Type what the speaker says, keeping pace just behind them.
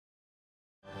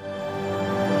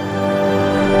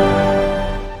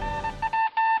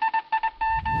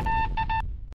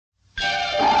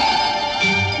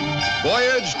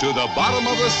bottom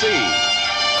of the sea.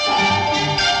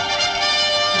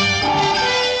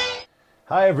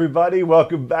 Hi everybody,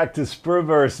 welcome back to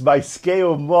Spurverse, my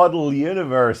scale model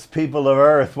universe, people of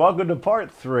Earth. Welcome to part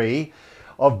 3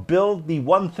 of Build the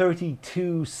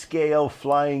 132 scale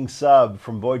flying sub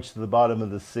from Voyage to the Bottom of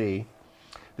the Sea.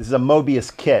 This is a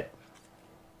Moebius kit.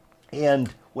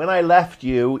 And when I left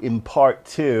you in part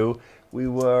 2, we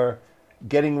were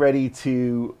getting ready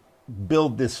to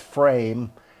build this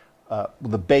frame,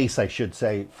 the base I should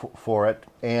say, for it.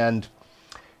 And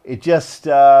it just,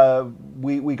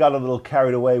 we got a little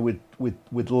carried away with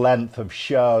length of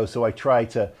show, so I try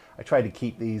to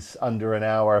keep these under an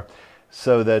hour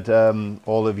so that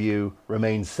all of you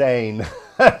remain sane.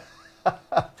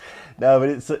 No,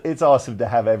 but it's awesome to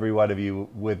have every one of you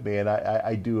with me, and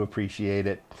I do appreciate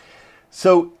it.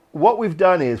 So what we've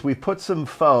done is we've put some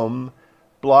foam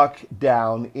block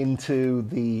down into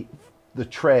the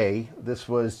tray. This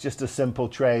was just a simple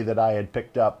tray that I had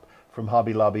picked up from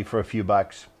Hobby Lobby for a few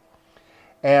bucks.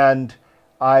 And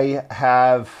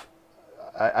I've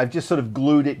just sort of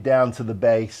glued it down to the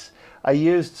base. I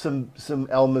used some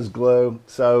Elmer's glue,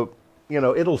 so you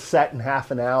know it'll set in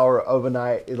half an hour.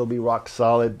 Overnight it'll be rock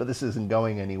solid, but this isn't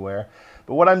going anywhere.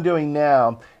 But what I'm doing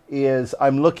now is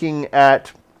I'm looking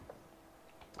at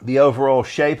the overall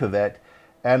shape of it,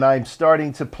 and I'm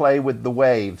starting to play with the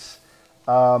waves.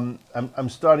 I'm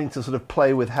starting to sort of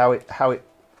play with how it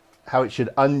should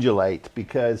undulate,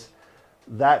 because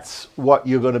that's what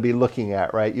you're going to be looking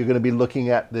at, right? You're going to be looking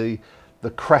at the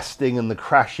cresting and the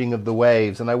crashing of the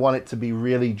waves, and I want it to be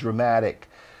really dramatic.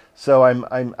 So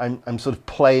I'm sort of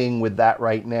playing with that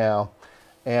right now,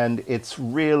 and it's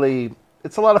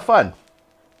a lot of fun.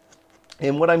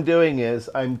 And what I'm doing is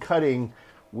I'm cutting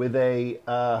with a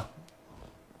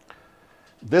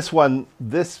this one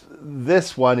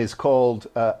is called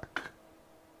a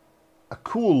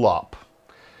cool-lop.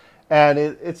 And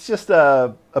it's just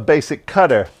a basic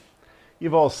cutter.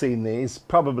 You've all seen these.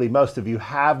 Probably most of you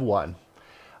have one.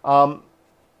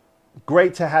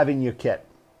 Great to have in your kit.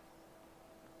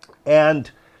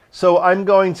 And so I'm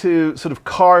going to sort of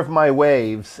carve my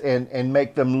waves and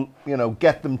make them, you know,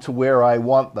 get them to where I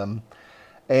want them.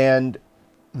 And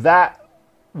that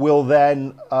will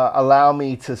then allow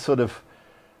me to sort of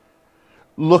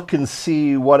look and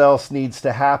see what else needs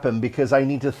to happen, because I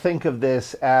need to think of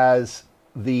this as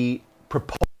the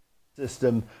propulsion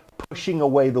system pushing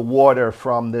away the water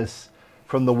from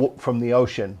the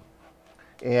ocean,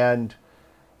 and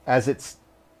as it's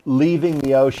leaving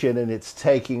the ocean and it's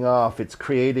taking off, it's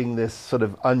creating this sort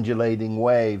of undulating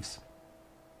waves.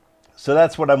 So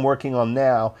that's what I'm working on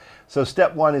now. So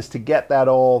step one is to get that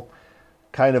all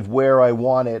kind of where I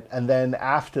want it, and then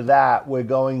after that we're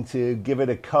going to give it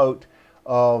a coat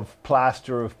of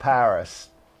plaster of Paris.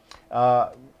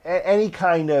 Any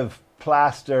kind of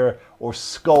plaster or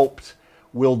sculpt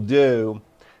will do.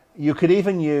 You could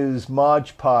even use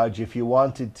Mod Podge if you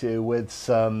wanted to, with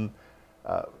some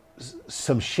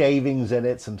shavings in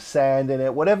it, some sand in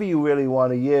it, whatever you really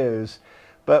want to use.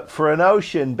 But for an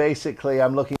ocean, basically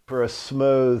I'm looking for a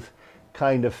smooth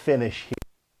kind of finish here.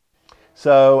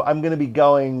 So I'm going to be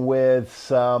going with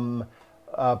some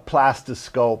plaster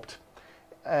sculpt.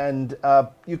 And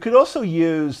you could also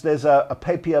use, there's a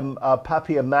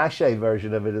papier-mâché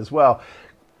version of it as well.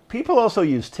 People also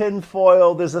use tin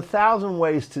foil. There's 1,000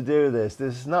 ways to do this.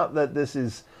 This is not that this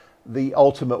is the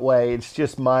ultimate way. It's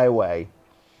just my way.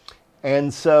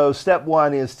 And so step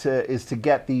one is to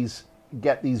get these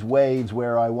waves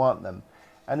where I want them.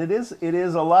 And it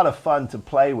is a lot of fun to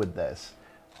play with this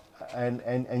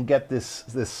and get this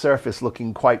surface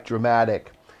looking quite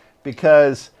dramatic,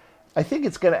 because I think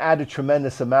it's going to add a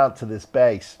tremendous amount to this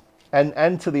base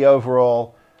and to the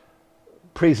overall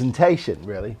presentation,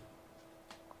 really.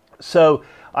 So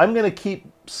I'm going to keep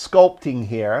sculpting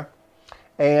here,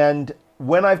 and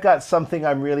when I've got something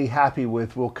I'm really happy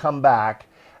with, we'll come back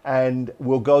and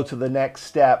we'll go to the next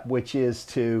step, which is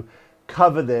to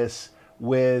cover this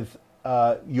with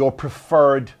your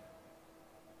preferred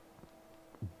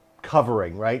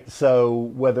covering, right? So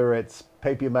whether it's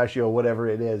papier-mâché or whatever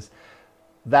it is,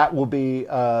 that will be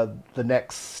the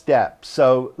next step.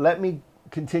 So let me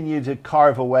continue to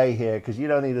carve away here, because you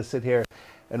don't need to sit here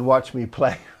and watch me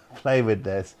play with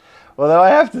this. Although I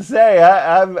have to say,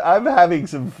 I'm having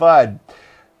some fun.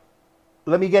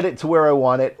 Let me get it to where I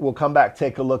want it. We'll come back,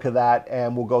 take a look at that,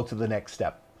 and we'll go to the next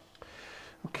step.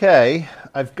 Okay,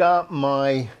 I've got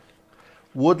my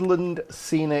Woodland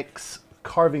Scenics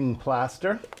carving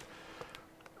plaster,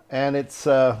 and it's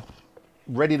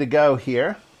ready to go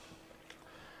here.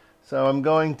 So I'm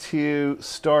going to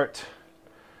start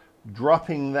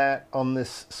dropping that on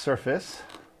this surface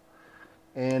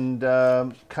and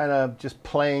kind of just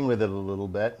playing with it a little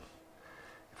bit.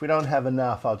 If we don't have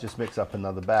enough, I'll just mix up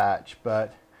another batch,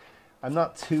 but I'm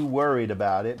not too worried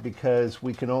about it because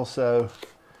we can also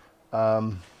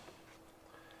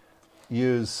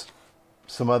use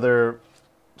some other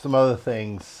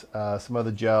things, some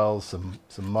other gels, some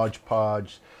Mod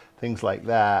Podge, things like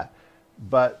that.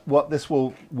 But what this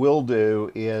will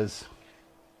do is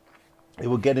it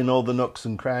will get in all the nooks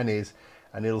and crannies,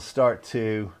 and it'll start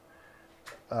to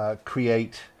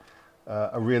create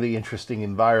a really interesting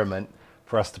environment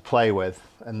for us to play with,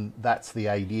 and that's the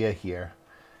idea here.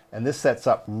 And this sets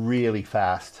up really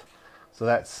fast, so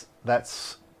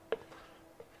that's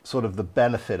sort of the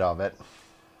benefit of it.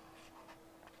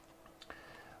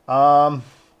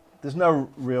 There's no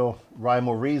real rhyme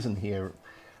or reason here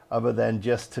other than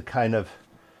just to kind of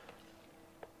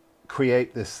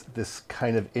create this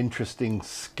kind of interesting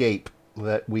scape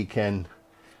that we can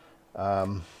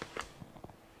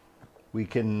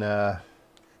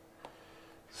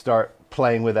start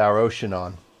playing with our ocean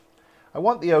on. I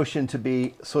want the ocean to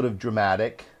be sort of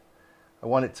dramatic. I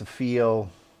want it to feel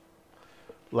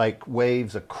like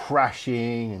waves are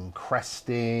crashing and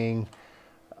cresting,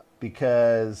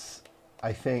 because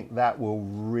I think that will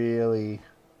really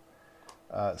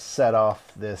set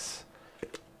off this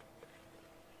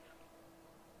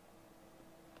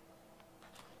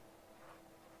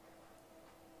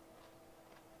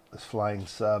flying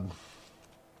sub.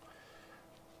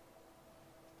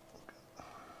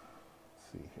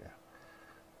 Let's see here.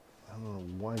 I don't know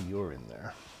why you're in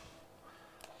there.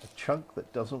 A chunk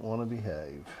that doesn't want to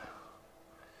behave.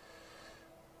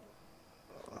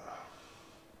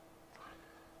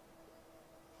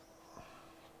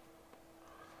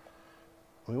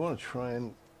 We want to try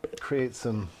and create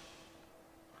some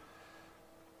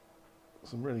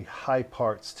really high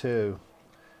parts too.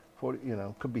 40, you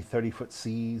know, could be 30-foot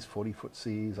seas, 40-foot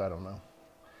seas, I don't know.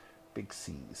 Big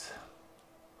seas.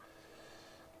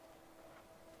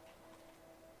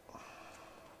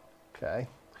 Okay.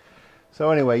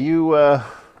 So anyway, you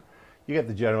get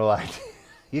the general idea.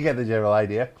 You get the general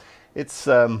idea. It's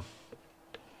fun.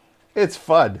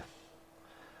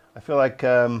 I feel like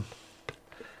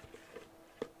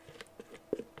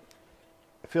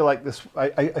this.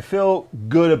 I feel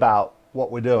good about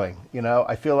what we're doing. You know,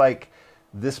 I feel like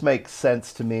this makes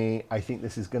sense to me. I think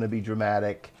this is going to be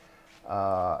dramatic,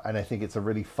 and I think it's a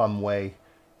really fun way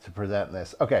to present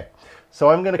this. Okay, so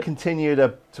I'm going to continue to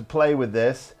play with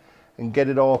this and get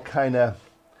it all kind of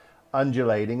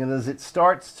undulating. And as it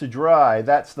starts to dry,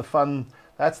 that's the fun.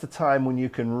 That's the time when you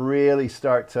can really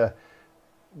start to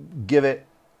give it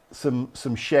some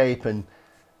shape, and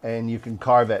you can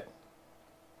carve it.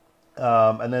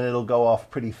 And then it'll go off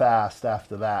pretty fast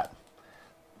after that.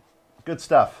 Good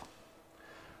stuff.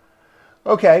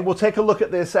 Okay, we'll take a look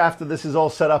at this after this is all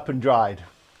set up and dried.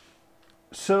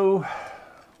 So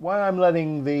while I'm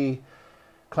letting the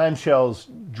clamshells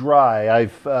dry,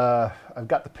 I've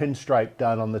got the pinstripe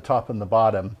done on the top and the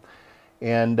bottom,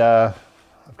 and I've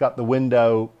got the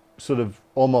window sort of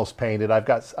almost painted. I've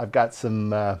got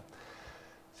some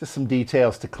just some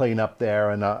details to clean up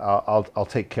there, and I'll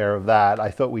take care of that.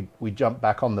 I thought we'd jump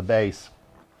back on the base.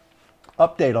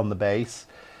 Update on the base.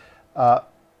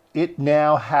 It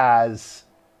now has,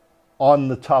 on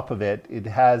the top of it, it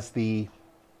has the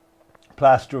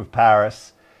plaster of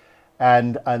Paris,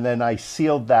 and then I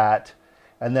sealed that,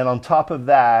 and then on top of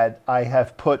that I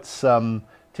have put some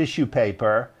tissue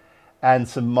paper and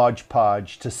some Mod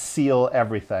Podge to seal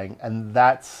everything, and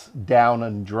that's down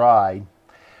and dry.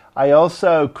 I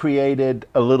also created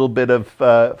a little bit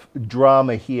of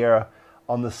drama here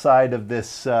on the side of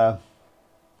this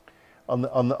on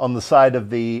the side of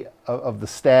the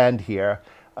stand here,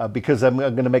 because I'm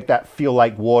going to make that feel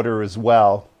like water as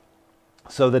well,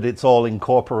 so that it's all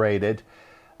incorporated.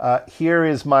 Here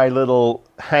is my little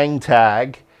hang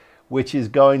tag, which is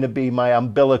going to be my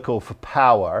umbilical for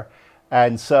power,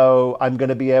 and so I'm going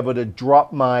to be able to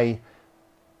drop my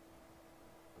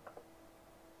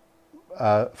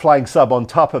flying sub on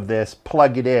top of this,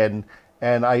 plug it in,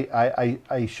 and I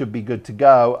should be good to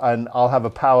go. And I'll have a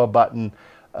power button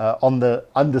on the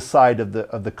underside of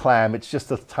the clam. It's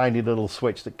just a tiny little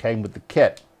switch that came with the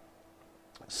kit.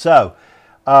 So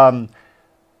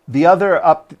the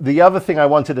other thing I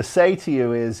wanted to say to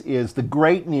you is the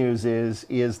great news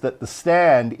is that the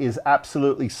stand is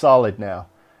absolutely solid now.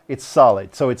 It's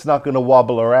solid, so it's not going to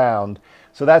wobble around.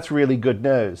 So that's really good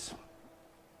news.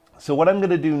 So what I'm going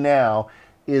to do now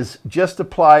is just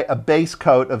apply a base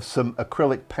coat of some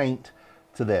acrylic paint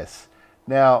to this.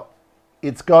 Now,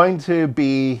 it's going to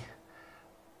be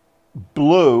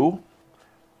blue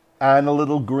and a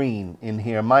little green in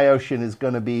here. My ocean is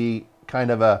going to be kind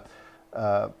of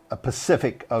a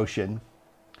Pacific Ocean.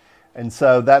 And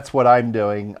so that's what I'm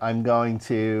doing. I'm going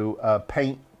to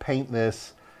paint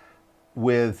this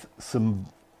with some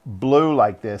blue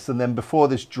like this, and then before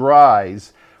this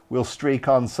dries, we'll streak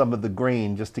on some of the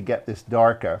green just to get this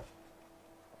darker.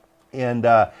 And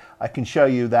I can show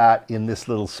you that in this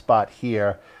little spot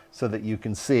here so that you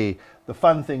can see. The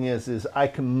fun thing is I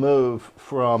can move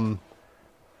from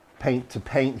paint to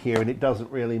paint here, and it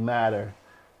doesn't really matter,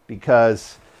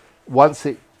 because once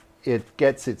it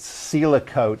gets its sealer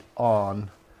coat on,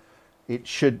 it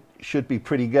should be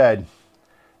pretty good.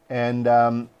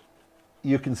 And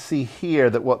you can see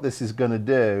here that what this is going to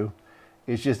do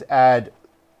is just add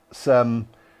some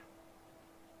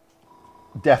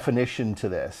definition to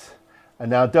this.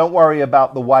 And now don't worry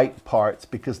about the white parts,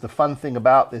 because the fun thing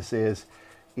about this is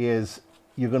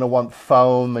you're going to want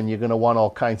foam, and you're going to want all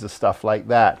kinds of stuff like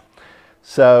that.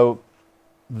 So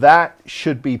that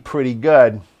should be pretty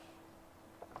good.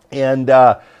 And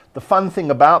the fun thing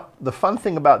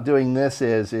about doing this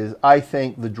is I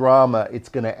think the drama it's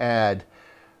going to add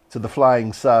to the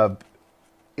flying sub,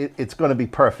 it's going to be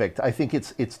perfect. I think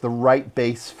it's the right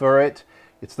base for it.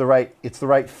 It's the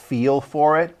right feel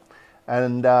for it.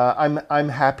 And I'm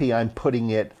happy I'm putting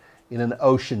it in an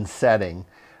ocean setting.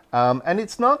 And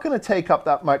it's not going to take up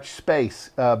that much space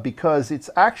because it's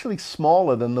actually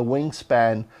smaller than the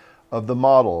wingspan of the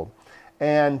model.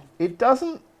 And it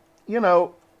doesn't, you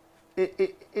know,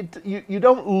 you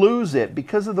don't lose it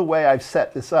because of the way I've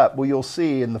set this up. Well, you'll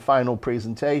see in the final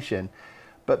presentation.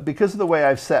 But because of the way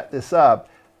I've set this up,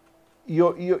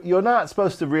 you're not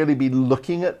supposed to really be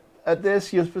looking at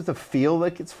this. You're supposed to feel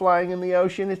like it's flying in the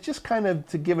ocean. It's just kind of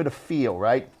to give it a feel,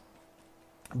 right?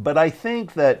 But I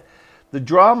think that the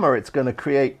drama it's going to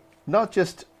create, not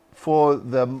just for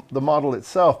the model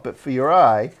itself, but for your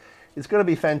eye, is going to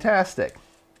be fantastic.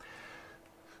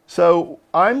 So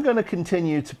I'm going to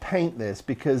continue to paint this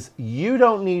because you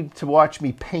don't need to watch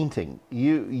me painting.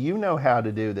 You know how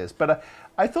to do this. But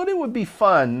I thought it would be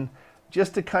fun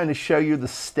just to kind of show you the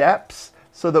steps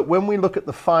so that when we look at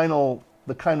the final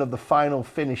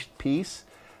finished piece,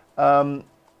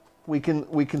 we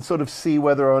can sort of see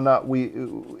whether or not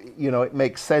it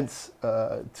makes sense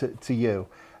to you,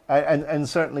 and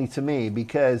certainly to me,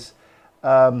 because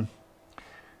I've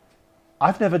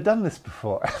never done this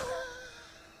before.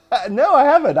 No, I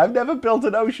haven't. I've never built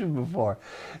an ocean before.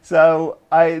 So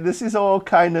this is all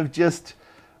kind of just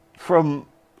from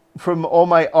all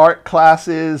my art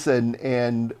classes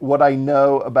and what I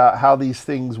know about how these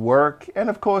things work. And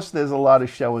of course, there's a lot of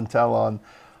show and tell on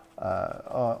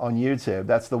YouTube.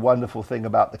 That's the wonderful thing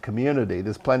about the community.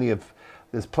 There's plenty of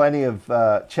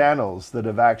channels that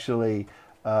have actually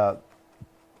do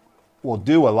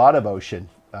a lot of ocean.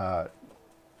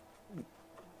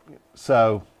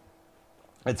 So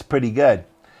it's pretty good.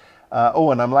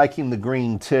 And I'm liking the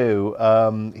green too.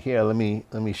 Here, let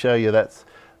me show you.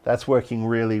 That's working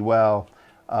really well.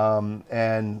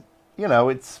 And you know,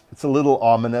 it's a little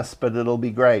ominous, but it'll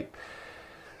be great.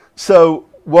 So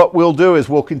what we'll do is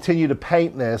we'll continue to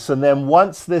paint this, and then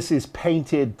once this is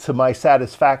painted to my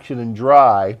satisfaction and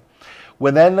dry,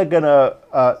 we're then going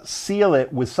to seal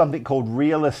it with something called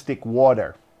realistic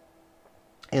water.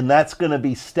 And that's going to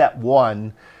be step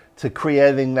one to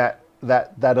creating that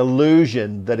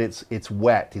illusion that it's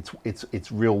wet,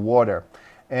 it's real water.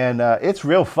 And it's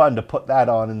real fun to put that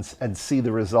on and see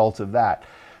the result of that.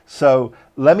 So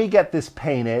let me get this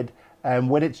painted, and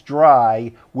when it's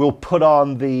dry, we'll put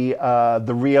on the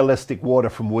realistic water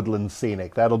from Woodland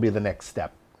Scenic. That'll be the next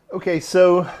step. Okay,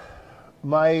 so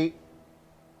my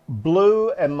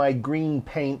blue and my green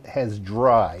paint has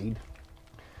dried,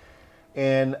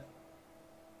 and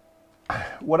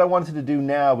what I wanted to do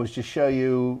now was just show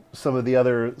you some of the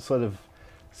other sort of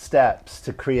steps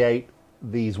to create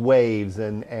these waves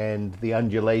and the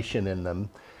undulation in them.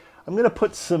 I'm going to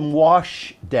put some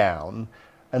wash down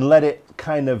and let it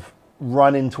kind of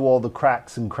run into all the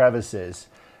cracks and crevices,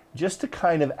 just to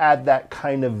kind of add that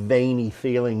kind of veiny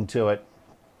feeling to it.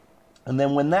 And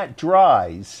then when that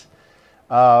dries,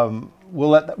 we'll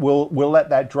let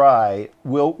that dry.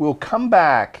 We'll come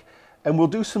back and we'll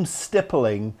do some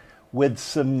stippling with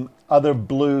some other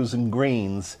blues and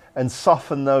greens and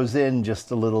soften those in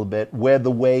just a little bit where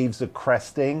the waves are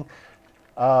cresting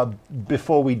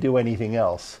before we do anything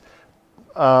else.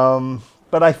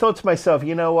 But I thought to myself,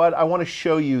 you know what? I want to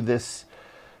show you this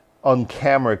on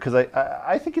camera because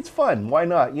I think it's fun. Why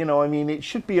not? You know, I mean, it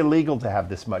should be illegal to have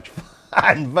this much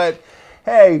fun. But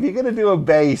hey, if you're going to do a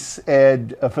base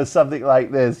and for something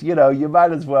like this, you know, you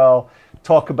might as well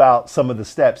talk about some of the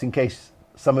steps in case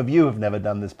some of you have never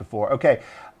done this before. Okay,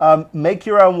 make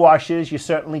your own washes. You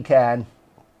certainly can.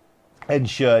 and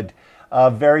should.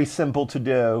 Very simple to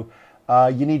do.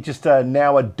 You need just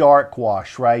now a dark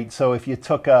wash, right? So if you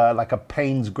took like a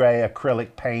Payne's Gray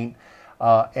acrylic paint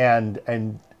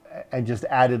and just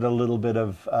added a little bit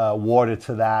of water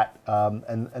to that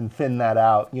and thin that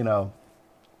out, you know,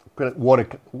 water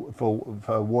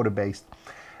for water-based.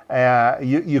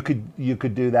 You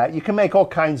could do that. You can make all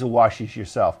kinds of washes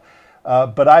yourself.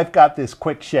 But I've got this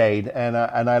quick shade and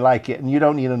I like it, and you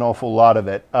don't need an awful lot of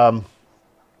it.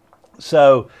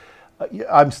 So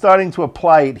I'm starting to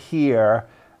apply it here,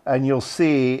 and you'll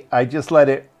see I just let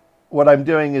it, what I'm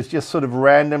doing is just sort of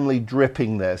randomly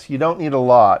dripping this. You don't need a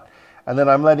lot. And then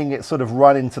I'm letting it sort of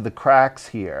run into the cracks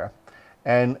here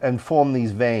and form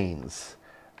these veins.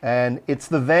 And it's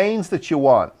the veins that you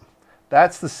want.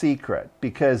 That's the secret,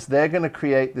 because they're going to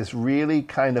create this really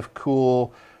kind of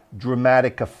cool,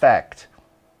 dramatic effect.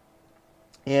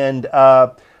 And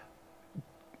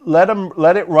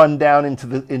let it run down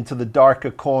into the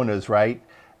darker corners, right?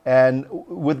 And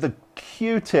with the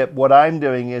Q-tip, what I'm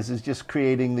doing is just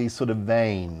creating these sort of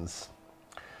veins,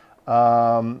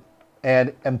 and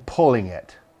pulling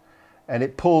it, and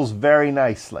it pulls very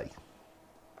nicely,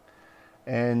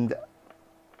 and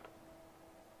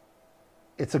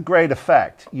it's a great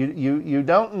effect. You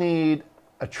don't need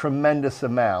a tremendous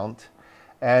amount,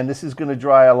 and this is going to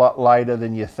dry a lot lighter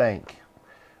than you think,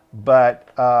 but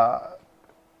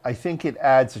I think it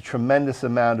adds a tremendous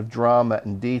amount of drama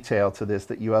and detail to this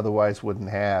that you otherwise wouldn't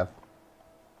have.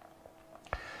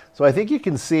 So I think you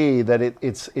can see that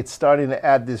it's starting to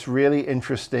add this really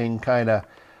interesting kind of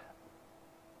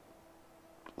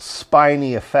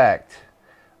spiny effect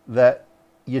that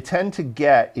you tend to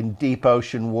get in deep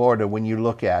ocean water when you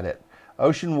look at it.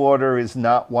 Ocean water is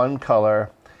not one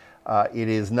color. It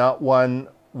is not one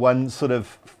sort of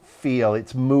feel.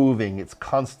 It's moving. It's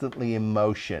constantly in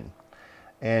motion.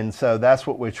 And so that's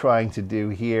what we're trying to do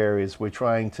here, is we're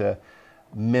trying to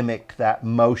mimic that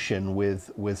motion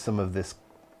with some of this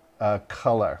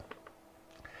color.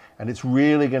 And it's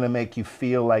really going to make you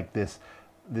feel like this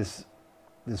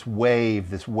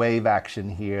wave action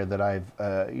here that I've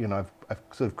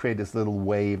sort of created this little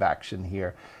wave action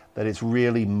here, that it's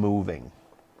really moving.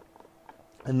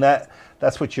 And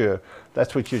that's what you're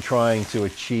trying to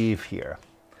achieve here.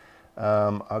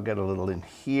 I'll get a little in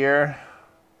here.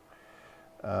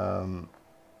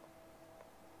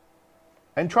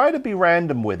 And try to be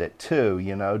random with it too,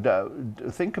 you know.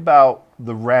 Think about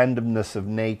the randomness of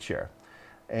nature,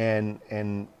 and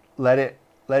let it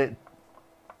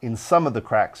in some of the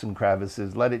cracks and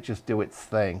crevices, let it just do its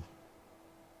thing.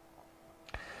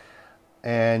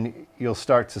 And you'll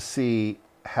start to see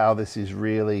how this is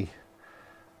really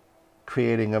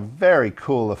creating a very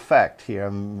cool effect here.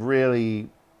 I'm really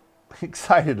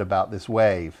excited about this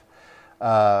wave.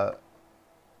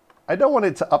 I don't want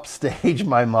it to upstage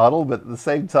my model, but at the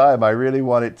same time, I really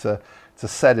want it to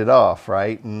set it off,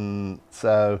 right? And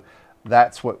so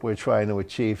that's what we're trying to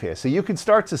achieve here. So you can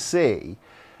start to see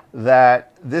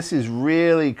that this is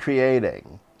really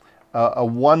creating a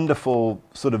wonderful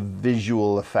sort of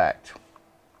visual effect.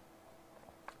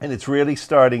 And it's really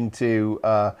starting to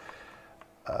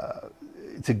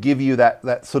give you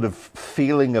that sort of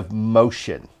feeling of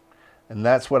motion. And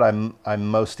that's what I'm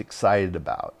most excited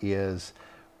about, is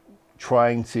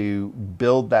trying to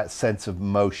build that sense of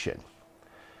motion.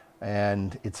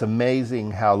 And it's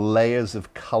amazing how layers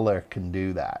of color can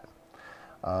do that.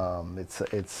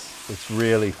 It's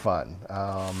really fun.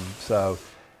 So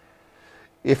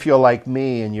if you're like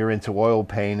me and you're into oil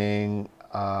painting,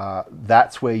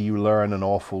 that's where you learn an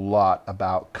awful lot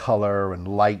about color and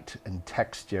light and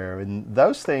texture. And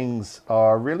those things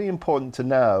are really important to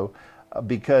know,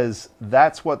 because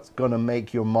that's what's going to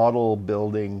make your model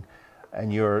building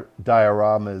and your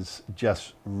dioramas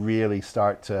just really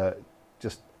start to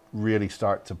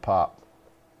pop.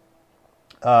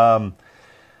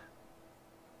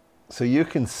 So you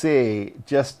can see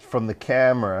just from the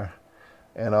camera,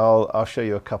 and I'll show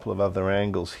you a couple of other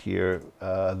angles here,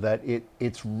 that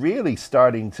it's really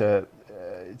starting to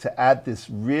add this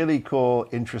really cool,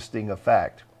 interesting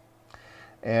effect,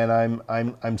 and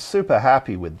I'm super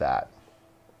happy with that.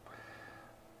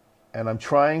 And I'm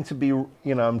trying to be, you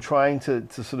know, I'm trying to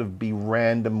sort of be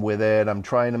random with it. I'm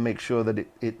trying to make sure that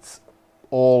it's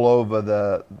all over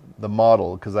the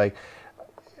model, because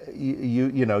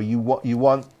you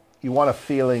want a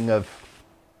feeling of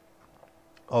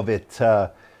it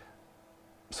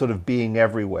sort of being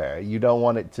everywhere. You don't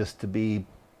want it just to be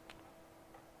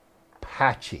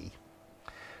patchy,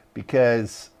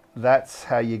 because that's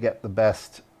how you get the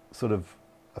best sort of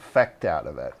effect out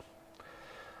of it.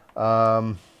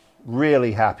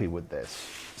 Really happy with this.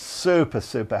 Super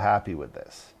happy with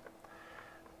this.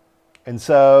 And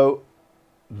so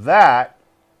that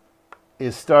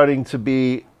is starting to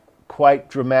be quite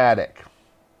dramatic.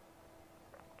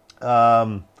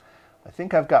 I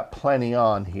think I've got plenty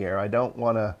on here. I don't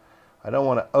want to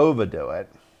overdo it.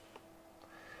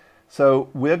 So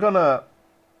we're gonna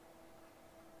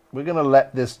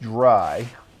let this dry.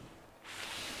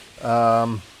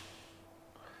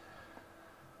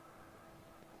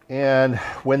 And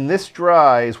when this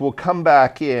dries, we'll come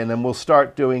back in and we'll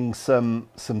start doing some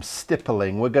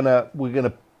stippling. We're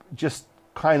gonna just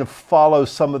kind of follow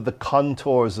some of the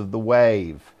contours of the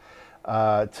wave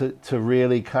to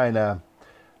really kind of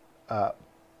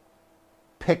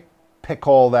pick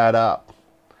all that up.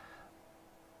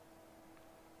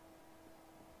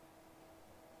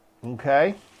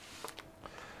 Okay,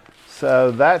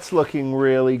 so that's looking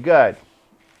really good.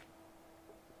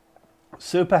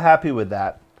 Super happy with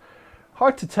that.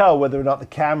 Hard to tell whether or not the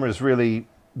camera's really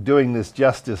doing this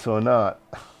justice or not.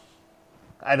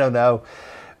 I don't know,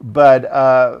 but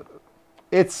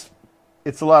it's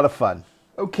a lot of fun.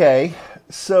 Okay,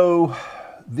 so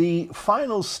the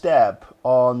final step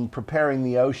on preparing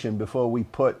the ocean before we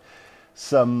put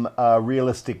some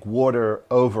realistic water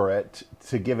over it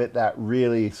to give it that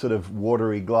really sort of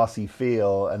watery, glossy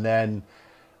feel, and then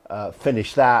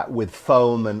finish that with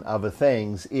foam and other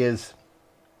things, is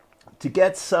to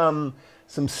get some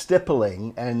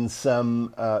stippling and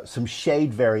some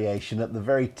shade variation at the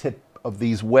very tip of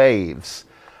these waves.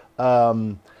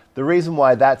 The reason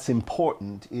why that's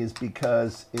important is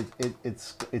because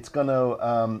it's going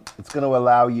to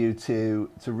allow you to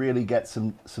really get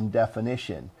some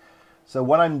definition. So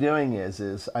what I'm doing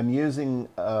is I'm using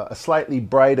a slightly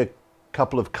brighter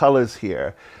couple of colors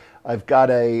here. I've got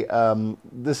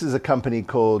this is a company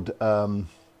called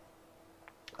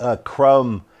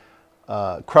Chroma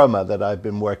that I've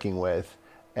been working with,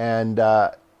 and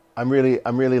I'm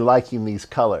really liking these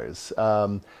colors.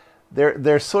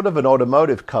 They're sort of an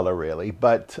automotive color, really,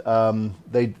 but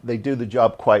they do the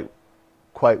job quite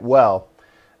well.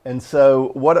 And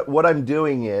so what I'm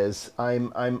doing is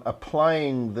I'm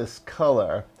applying this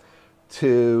color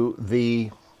to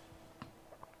the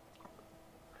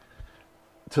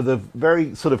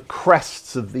very sort of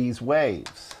crests of these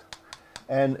waves,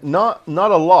 and not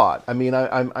a lot. I mean,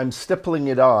 I'm stippling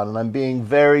it on, and I'm being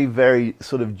very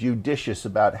sort of judicious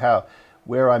about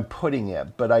where I'm putting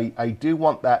it, but I do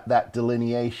want that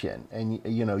delineation, and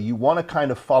you want to kind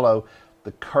of follow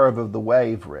the curve of the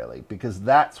wave, really, because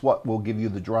that's what will give you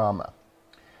the drama,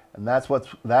 and that's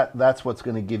what's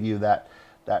going to give you that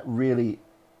really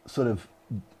sort of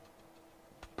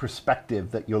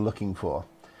perspective that you're looking for.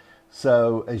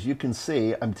 So as you can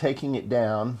see, I'm taking it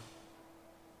down,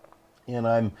 and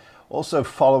I'm also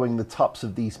following the tops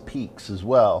of these peaks as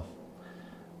well,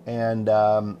 and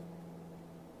I'm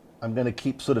going to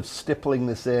keep sort of stippling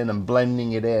this in and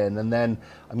blending it in, and then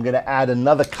I'm going to add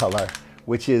another color,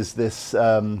 which is this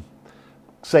same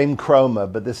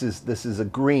chroma, but this is a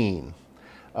green,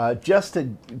 just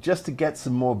to get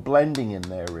some more blending in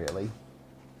there, really.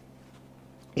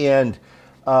 And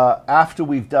after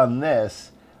we've done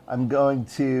this, I'm going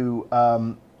to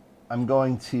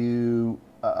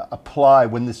apply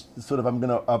I'm going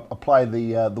to apply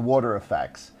the water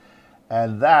effects,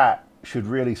 and that should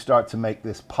really start to make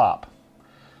this pop.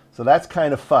 So that's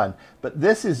kind of fun. But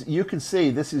you can see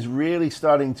this is really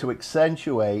starting to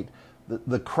accentuate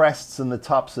the crests and the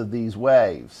tops of these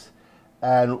waves.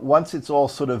 And once it's all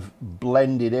sort of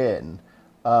blended in,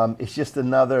 it's just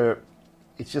another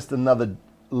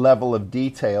level of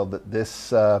detail that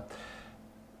this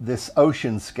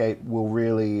oceanscape will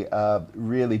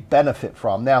really benefit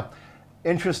from. Now,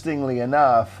 interestingly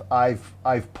enough,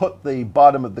 I've put the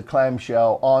bottom of the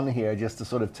clamshell on here just to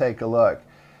sort of take a look,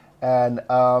 and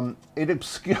it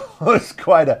obscures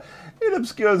quite a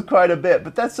bit,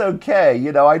 but that's okay.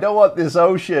 I don't want this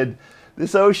ocean.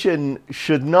 This ocean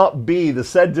should not be the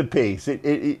centerpiece.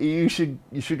 You should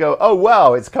go, oh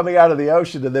wow, it's coming out of the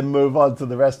ocean, and then move on to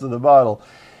the rest of the model.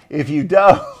 If you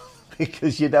don't,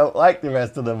 because you don't like the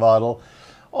rest of the model,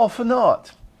 offer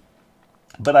not.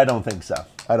 But I don't think so.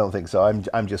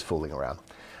 I'm just fooling around.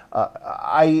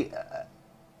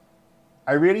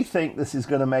 I really think this is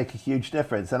going to make a huge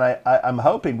difference, and I'm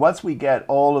hoping once we get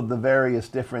all of the various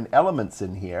different elements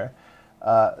in here,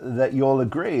 that you'll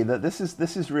agree that this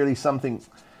is really something.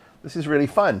 This is really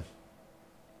fun.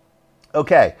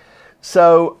 Okay,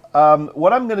 so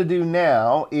what I'm going to do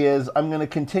now is I'm going to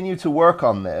continue to work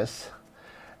on this.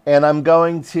 And I'm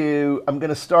going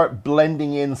to start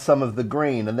blending in some of the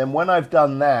green, and then when I've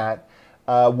done that,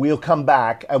 we'll come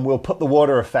back and we'll put the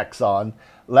water effects on,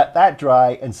 let that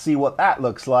dry, and see what that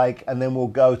looks like, and then we'll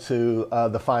go to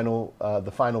the final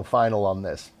on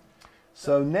this.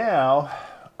 So now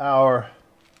our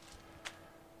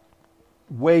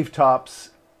wave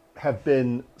tops have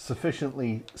been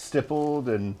sufficiently stippled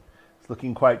and it's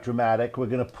looking quite dramatic. We're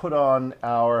going to put on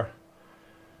our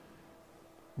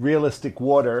realistic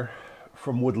water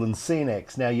from Woodland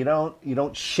Scenics. Now you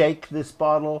don't shake this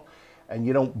bottle and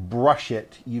you don't brush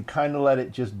it. You kind of let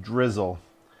it just drizzle,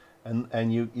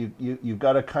 and you've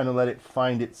got to kind of let it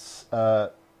find its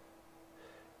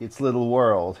little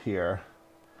world here.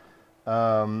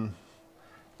 And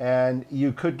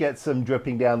you could get some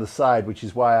dripping down the side, which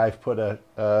is why I've put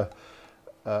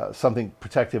something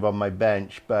protective on my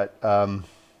bench. But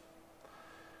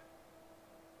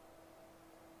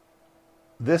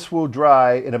this will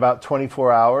dry in about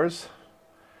 24 hours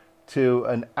to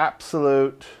an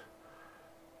absolute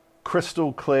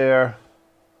crystal clear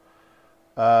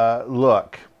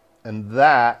look. And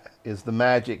that is the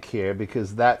magic here,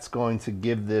 because that's going to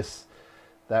give this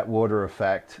that water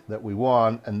effect that we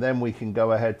want, and then we can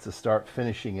go ahead to start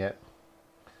finishing it.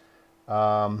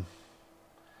 Now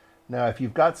if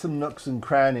you've got some nooks and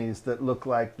crannies that look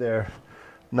like they're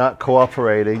not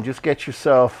cooperating, just get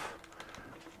yourself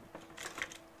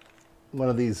one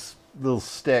of these little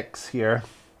sticks here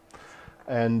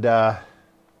and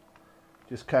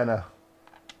just kind of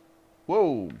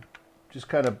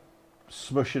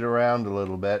smush it around a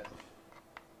little bit,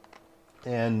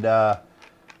 and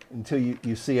until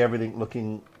you see everything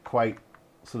looking quite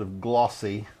sort of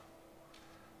glossy.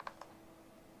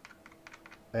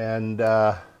 And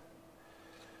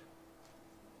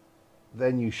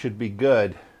then you should be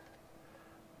good.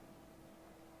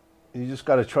 You just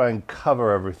got to try and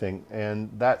cover everything, and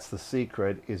that's the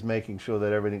secret, is making sure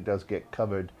that everything does get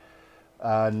covered.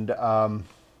 And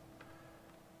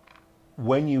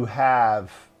when you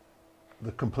have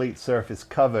the complete surface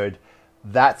covered,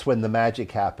 that's when the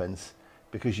magic happens,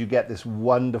 because you get this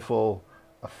wonderful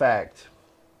effect.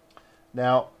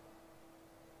 Now,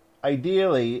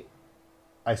 ideally,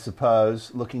 I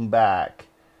suppose, looking back,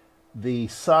 the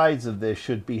sides of this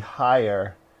should be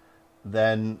higher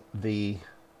than the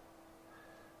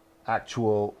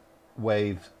actual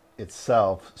wave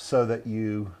itself, so that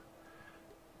you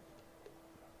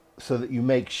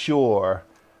make sure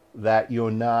that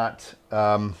you're not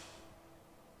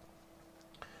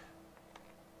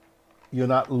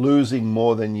losing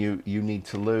more than you need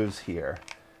to lose here.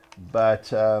 But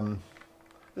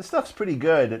this stuff's pretty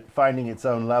good at finding its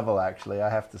own level, actually, I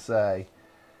have to say.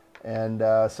 And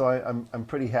so I'm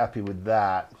pretty happy with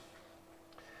that.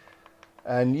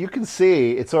 And you can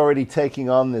see it's already taking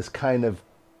on this kind of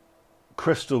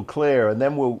crystal clear, and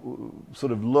then we'll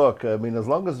sort of look, I mean,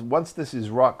 once this is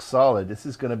rock solid, this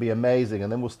is going to be amazing,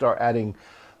 and then we'll start adding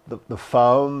the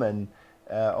foam and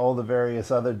all the various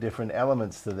other different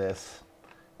elements to this,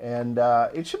 and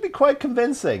it should be quite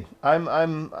convincing.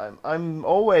 I'm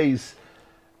always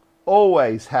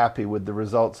happy with the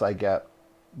results I get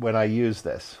when I use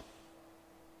this.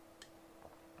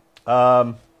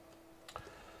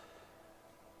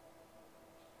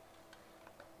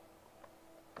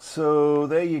 So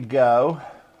there you go.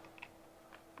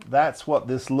 That's what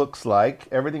this looks like.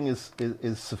 Everything is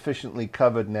sufficiently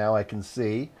covered now, I can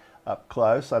see up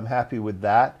close. I'm happy with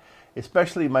that,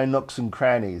 especially my nooks and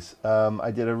crannies.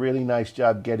 I did a really nice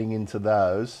job getting into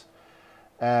those,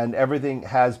 and everything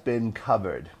has been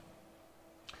covered.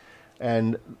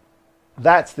 And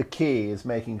that's the key, is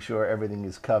making sure everything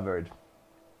is covered.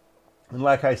 And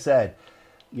like I said,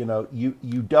 you know,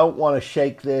 you don't want to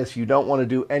shake this. You don't want to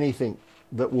do anything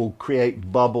that will create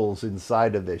bubbles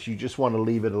inside of this. You just want to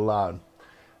leave it alone.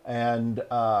 And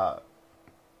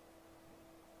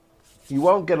you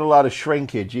won't get a lot of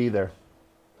shrinkage either.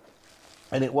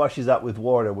 And it washes up with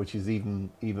water, which is even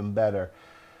better.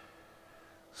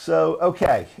 So,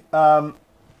 okay. I'm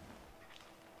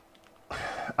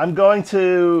going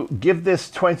to give this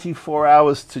 24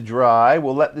 hours to dry.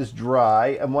 We'll let this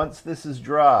dry. And once this is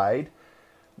dried,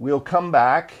 we'll come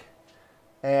back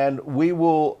and we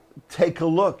will take a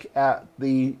look at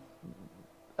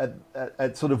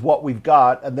at sort of what we've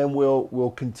got, and then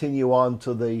we'll continue on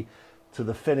to the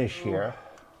finish here.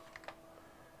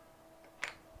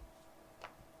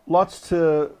 Lots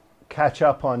to catch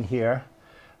up on here.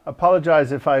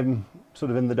 Apologize if I'm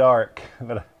sort of in the dark,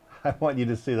 but I want you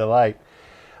to see the light.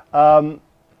 I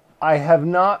have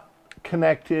not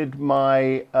connected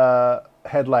my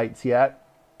headlights yet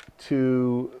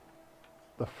to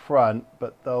the front,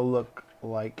 but they'll look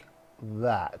like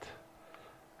that.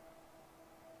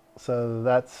 So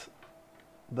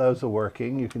those are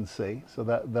working, you can see. So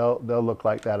that they'll look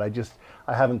like that. I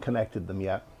haven't connected them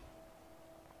yet.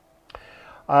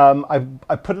 I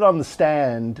put it on the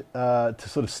stand to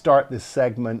sort of start this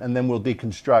segment, and then we'll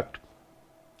deconstruct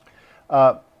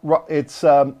It's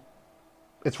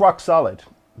rock solid.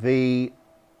 The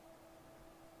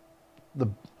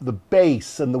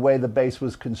base and the way the base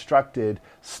was constructed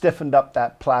stiffened up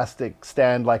that plastic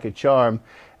stand like a charm,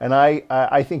 and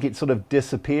I think it sort of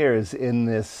disappears in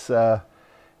this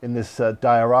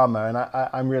diorama, and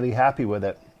I'm really happy with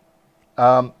it.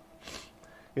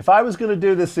 If I was going to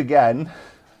do this again,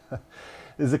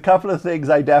 there's a couple of things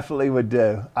I definitely would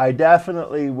do. I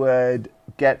definitely would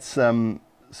get some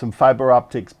fiber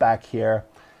optics back here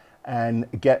and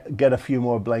get a few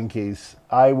more blinkies.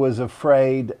 I was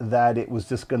afraid that it was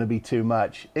just going to be too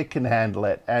much. It can handle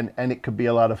it, and it could be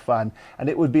a lot of fun, and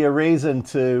it would be a reason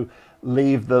to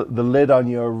leave the lid on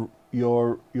your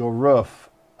roof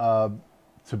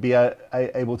to be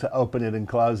able to open it and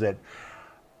close it.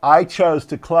 I chose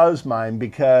to close mine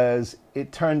because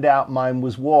it turned out mine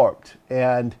was warped,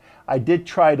 and I did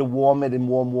try to warm it in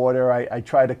warm water. I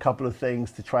tried a couple of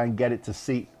things to try and get it to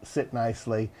sit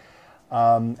nicely.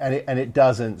 And it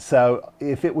doesn't. So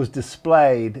if it was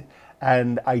displayed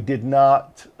and I did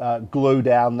not glue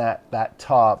down that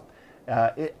top,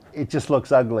 it just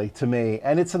looks ugly to me.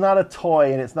 And it's not a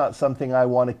toy, and it's not something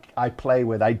I play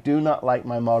with. I do not like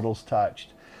my models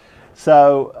touched.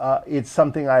 So it's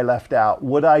something I left out.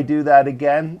 Would I do that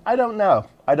again? I don't know.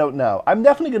 I don't know. I'm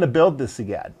definitely going to build this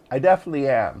again. I definitely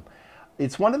am.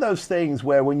 It's one of those things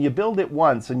where when you build it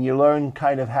once and you learn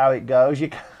kind of how it goes, you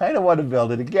kind of want to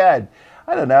build it again.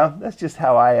 I don't know. That's just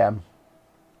how I am.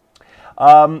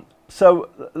 So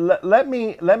let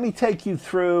me take you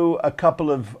through a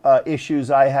couple of issues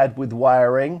I had with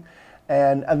wiring,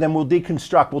 and then we'll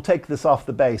deconstruct. We'll take this off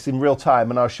the base in real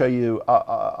time, and I'll show you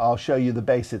the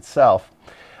base itself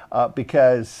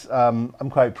because I'm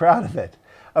quite proud of it.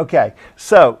 Okay,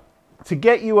 so to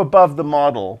get you above the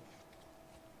model.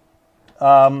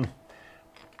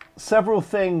 Several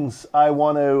things I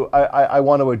want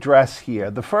to address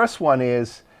here. The first one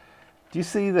is, do you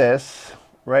see this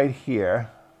right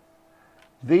here?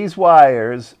 These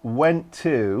wires went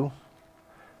to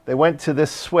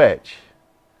this switch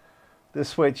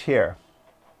here.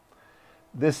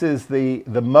 This is the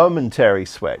momentary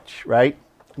switch, right?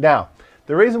 Now,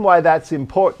 the reason why that's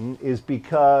important is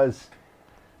because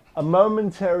a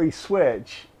momentary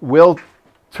switch will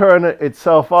turn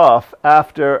itself off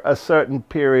after a certain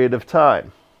period of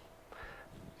time.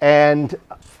 And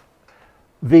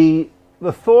the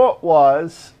thought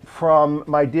was from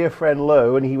my dear friend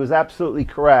Lou, and he was absolutely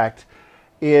correct,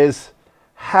 is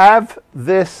have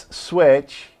this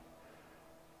switch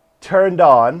turned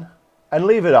on and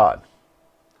leave it on.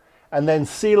 And then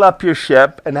seal up your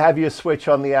ship and have your switch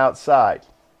on the outside.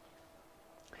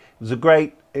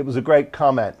 It was a great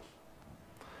comment.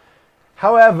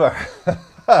 However,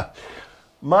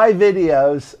 my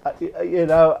videos,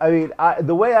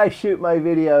 the way I shoot my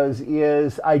videos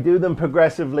is I do them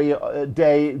progressively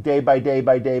day by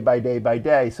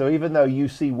day. So even though you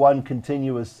see one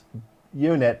continuous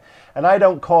unit, and I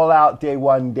don't call out day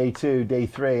 1, day 2, day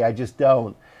 3, I just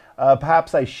don't.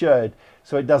 Perhaps I should,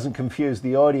 so it doesn't confuse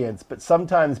the audience. But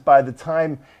sometimes by the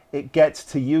time it gets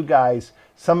to you guys,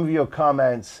 some of your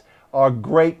comments are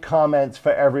great comments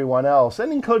for everyone else,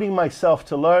 and including myself,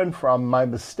 to learn from my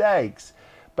mistakes,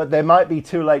 but they might be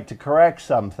too late to correct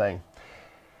something.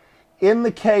 In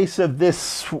the case of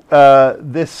this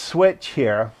this switch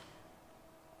here,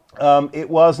 it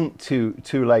wasn't too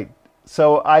late.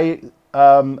 So I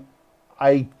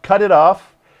cut it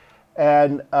off,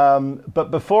 and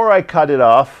but before I cut it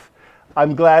off,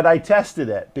 I'm glad I tested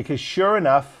it, because sure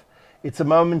enough, it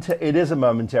is a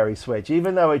momentary switch.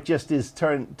 Even though it just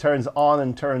turns on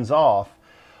and turns off,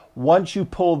 once you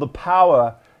pull the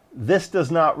power, this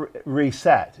does not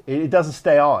reset. It doesn't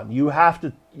stay on. You have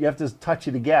to touch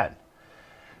it again.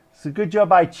 It's a good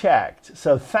job I checked.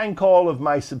 So thank all of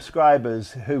my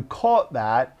subscribers who caught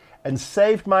that and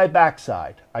saved my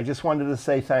backside. I just wanted to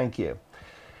say thank you.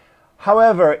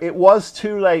 However, it was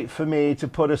too late for me to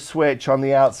put a switch on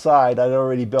the outside. I'd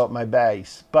already built my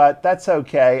base, but that's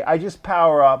okay. I just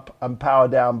power up and power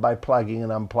down by plugging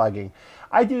and unplugging.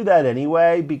 I do that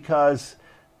anyway because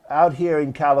out here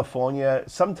in California,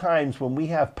 sometimes when we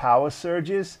have power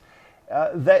surges,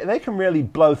 they can really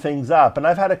blow things up. And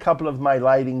I've had a couple of my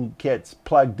lighting kits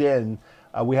plugged in.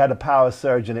 We had a power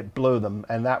surge and it blew them,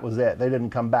 and that was it. They didn't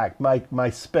come back. My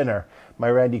spinner, my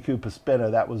Randy Cooper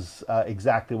spinner, that was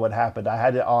exactly what happened. I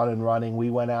had it on and running. We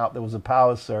went out, there was a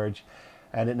power surge,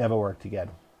 and it never worked again.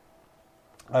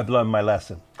 I've learned my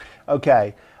lesson.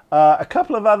 Okay, a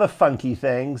couple of other funky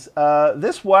things.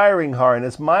 This wiring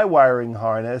harness, my wiring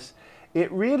harness, it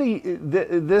really, let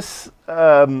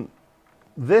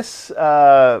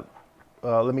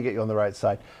me get you on the right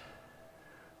side.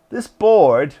 This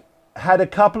board had a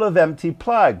couple of empty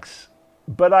plugs,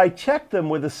 but I checked them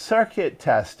with a circuit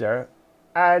tester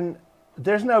and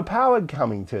there's no power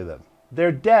coming to them.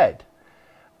 They're dead.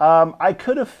 I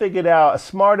could have figured out, a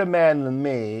smarter man than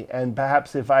me, and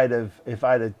perhaps if I'd have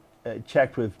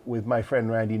checked with my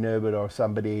friend Randy Newbert or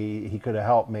somebody, he could have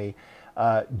helped me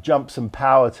jump some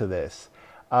power to this.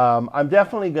 I'm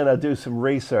definitely going to do some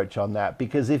research on that,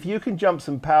 because if you can jump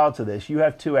some power to this, you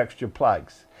have 2 extra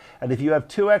plugs. And if you have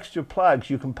 2 extra plugs,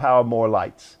 you can power more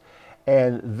lights.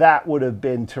 And that would have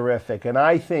been terrific. And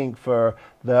I think for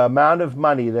the amount of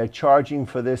money they're charging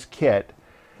for this kit,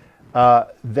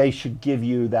 they should give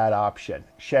you that option.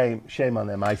 Shame on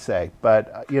them, I say.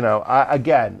 But, you know,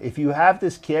 again, if you have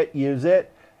this kit, use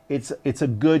it. It's a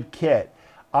good kit.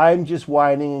 I'm just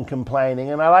whining and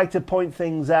complaining, and I like to point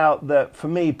things out that, for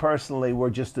me personally, were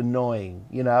just annoying.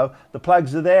 You know, the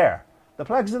plugs are there. The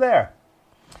plugs are there.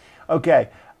 Okay.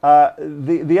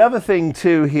 The other thing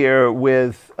too here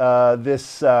with this.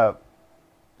 Sorry,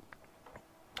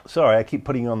 I keep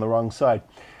putting you on the wrong side.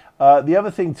 The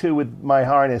other thing too with my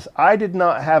harness, I did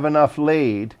not have enough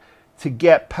lead to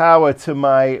get power to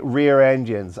my rear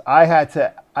engines. I had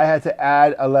to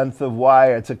add a length of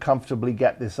wire to comfortably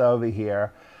get this over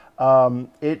here.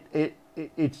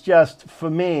 It's just, for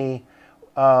me,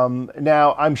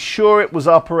 now I'm sure it was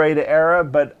operator error,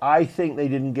 but I think they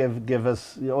didn't give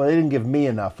us, or they didn't give me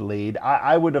enough lead.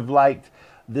 I would have liked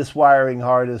this wiring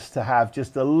harness to have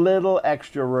just a little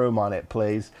extra room on it,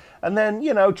 please. And then,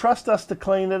 you know, trust us to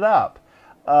clean it up.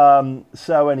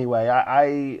 So anyway,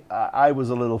 I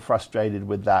was a little frustrated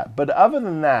with that. But other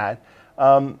than that,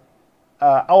 oh,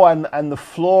 and the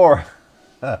floor,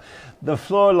 the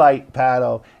floor light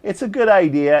panel, it's a good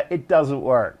idea. It doesn't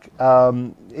work.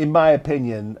 In my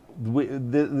opinion,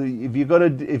 if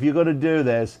you're gonna do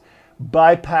this,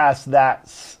 bypass that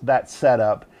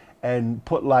setup and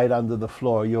put light under the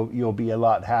floor. You'll be a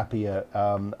lot happier.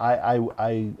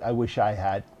 I wish I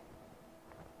had.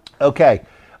 Okay,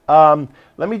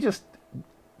 let me just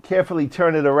carefully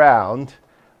turn it around,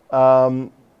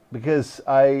 because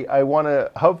I want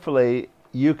to, hopefully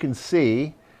you can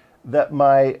see that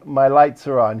my lights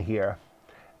are on here,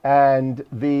 and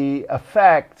the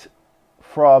effect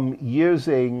from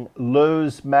using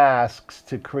loose masks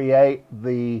to create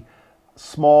the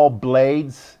small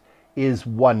blades is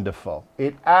wonderful.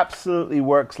 It absolutely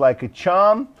works like a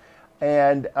charm,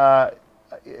 and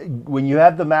when you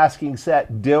have the masking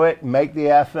set, do it, make the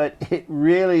effort. It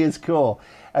really is cool.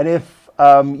 And if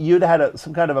you'd had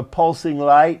some kind of a pulsing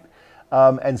light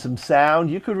and some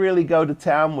sound, you could really go to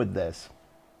town with this.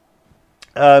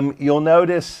 You'll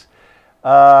notice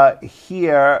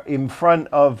here in front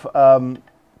of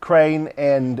Crane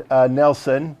and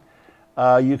Nelson,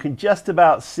 you can just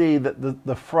about see that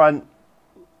the front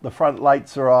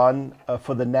lights are on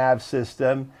for the nav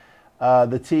system.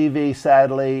 The TV,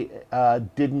 sadly,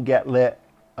 didn't get lit,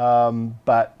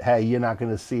 but hey, you're not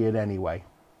going to see it anyway.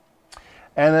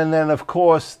 And then of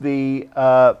course, the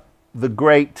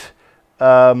great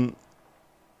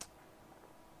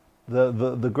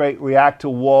the great reactor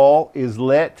wall is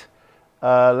lit.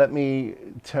 Let me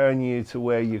turn you to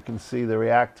where you can see the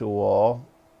reactor wall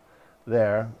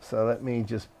there. So let me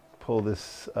just pull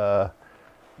this. Let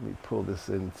me pull this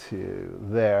into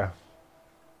there.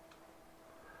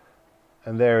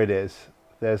 And there it is.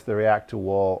 There's the reactor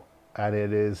wall, and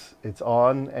it's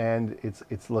on, and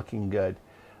it's looking good.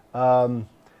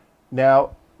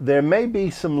 Now there may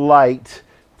be some light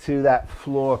to that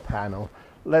floor panel.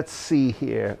 Let's see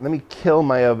here. Let me kill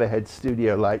my overhead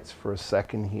studio lights for a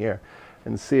second here,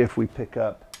 and see if we pick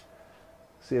up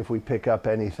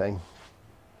anything.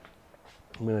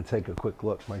 I'm going to take a quick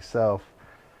look myself.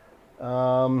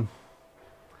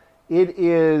 It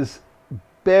is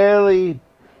barely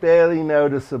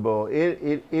noticeable.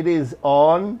 It is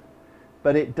on,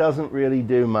 but it doesn't really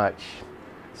do much.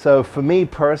 So for me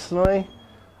personally,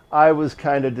 I was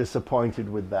kind of disappointed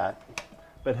with that.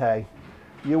 But hey,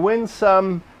 you win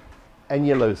some and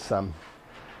you lose some.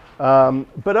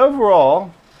 But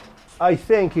overall, I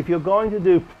think if you're going to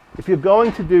do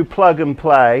plug and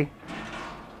play,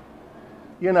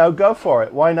 you know, go for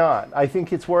it. Why not? I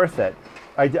think it's worth it.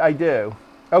 I do.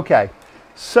 Okay,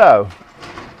 so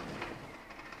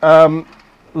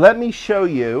let me show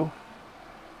you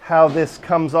how this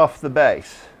comes off the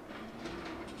base.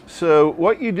 So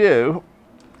what you do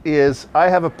is, I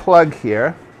have a plug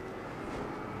here,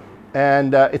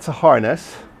 and it's a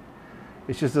harness.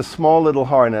 It's just a small little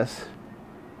harness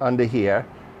under here,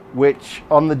 which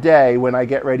on the day when I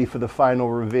get ready for the final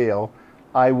reveal,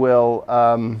 I will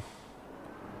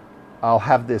I'll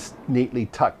have this neatly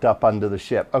tucked up under the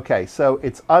ship. Okay, so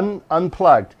it's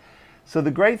unplugged. So the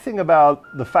great thing about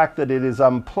the fact that it is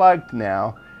unplugged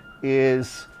now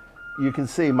is you can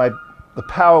see the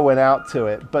power went out to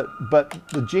it, but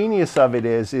the genius of it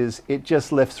is it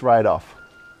just lifts right off.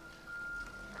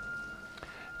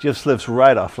 Just lifts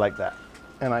right off like that.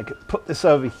 And I could put this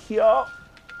over here.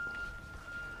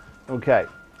 Okay,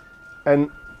 and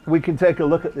we can take a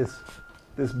look at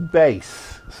this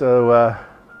base. So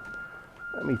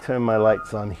let me turn my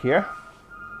lights on here.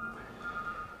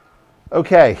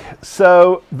 Okay,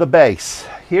 so the base.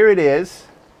 Here it is.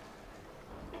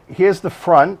 Here's the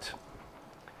front.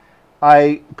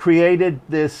 I created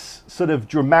this sort of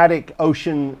dramatic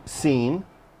ocean scene.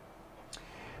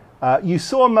 You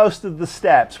saw most of the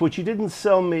steps. What you didn't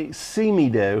see me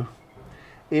do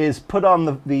is put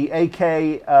on the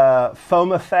AK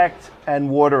foam effect and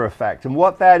water effect. And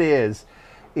what that is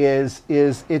it's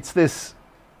this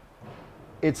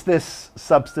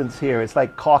substance here. It's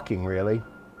like caulking, really.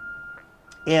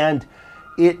 And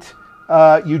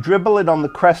you dribble it on the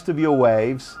crest of your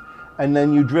waves, and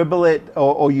then you dribble it,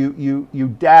 or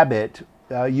you dab it.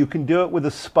 You can do it with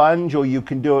a sponge, or you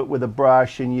can do it with a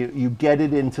brush, and you get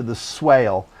it into the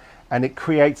swale, and it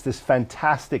creates this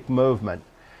fantastic movement.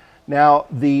 Now,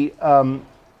 the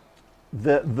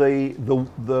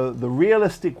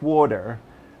realistic water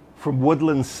from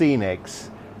Woodland Scenics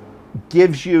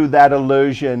gives you that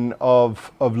illusion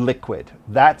of liquid.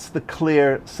 That's the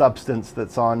clear substance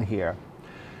that's on here,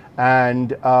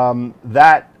 and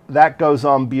that goes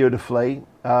on beautifully.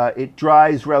 It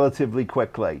dries relatively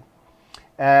quickly.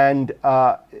 And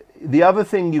the other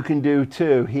thing you can do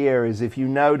too here is, if you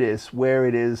notice where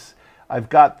it is, I've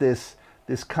got this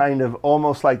kind of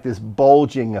almost like this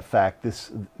bulging effect, this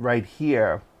right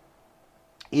here,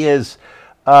 is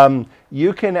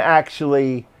you can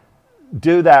actually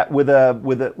do that with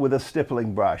a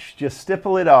stippling brush. Just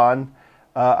stipple it on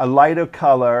a lighter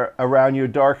color around your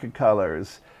darker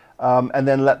colors, and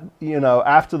then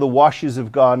after the washes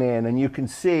have gone in, and you can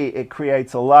see it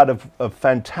creates a lot of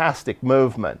fantastic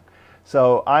movement.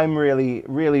 So I'm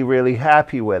really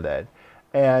happy with it,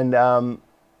 and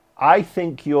I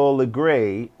think you'll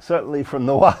agree, certainly from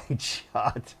the wide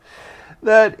shot,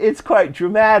 that it's quite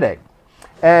dramatic.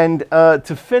 And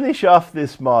to finish off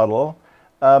this model,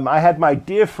 I had my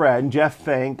dear friend, Jeff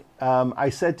Fink. I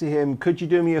said to him, could you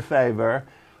do me a favor,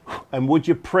 and would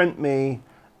you print me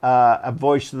a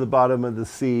Voyage to the Bottom of the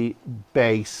Sea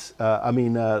base,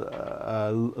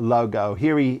 logo.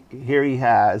 Here he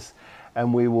has,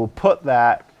 and we will put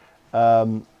that,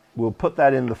 we'll put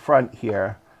that in the front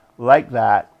here, like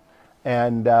that,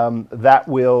 and that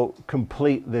will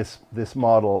complete this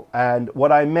model. And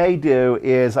what I may do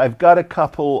is, I've got a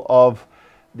couple of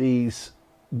these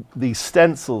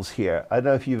stencils here. I don't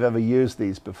know if you've ever used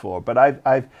these before, but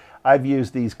I've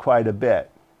used these quite a bit,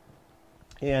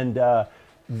 and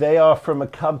they are from a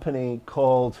company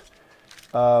called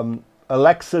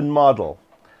Alexan Model.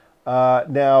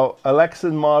 Now,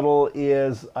 Alexan Model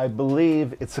is, I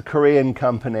believe, it's a Korean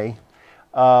company,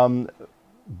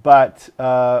 but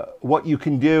what you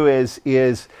can do is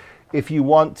if you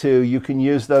want to, you can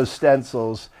use those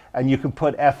stencils, and you can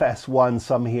put FS1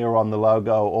 some here on the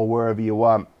logo or wherever you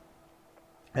want.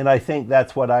 And I think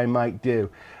that's what I might do.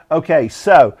 Okay,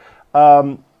 so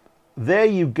there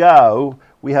you go.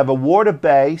 We have a water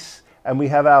base, and we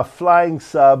have our flying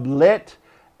sub lit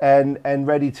and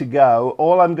ready to go.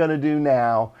 All I'm going to do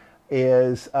now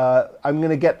is I'm going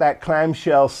to get that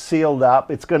clamshell sealed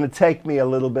up. It's going to take me a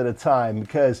little bit of time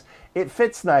because it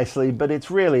fits nicely, but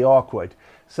it's really awkward.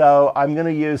 So I'm going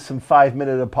to use some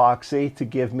 5-minute epoxy to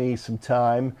give me some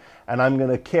time, and I'm going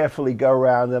to carefully go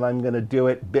around, and I'm going to do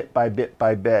it bit by bit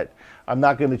by bit. I'm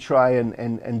not going to try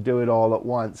and do it all at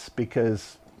once,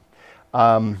 because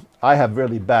I have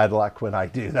really bad luck when I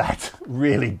do that.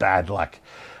 Really bad luck.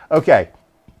 Okay,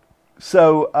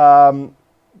 so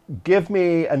give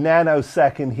me a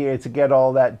nanosecond here to get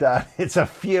all that done. It's a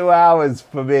few hours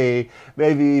for me,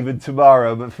 maybe even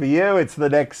tomorrow, but for you, it's the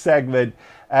next segment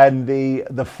and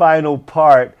the final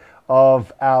part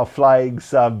of our flying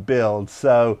sub build.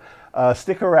 So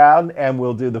stick around and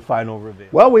we'll do the final reveal.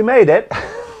 Well, we made it.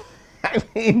 I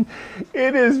mean,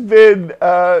 it has been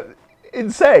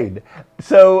insane.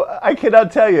 So I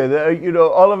cannot tell you that,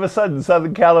 all of a sudden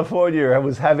Southern California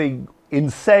was having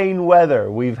insane weather.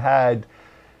 We've had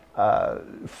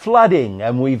flooding,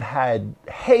 and we've had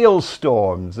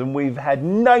hailstorms, and we've had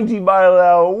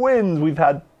 90-mile-an-hour winds, we've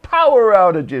had power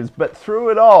outages, but through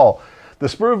it all, the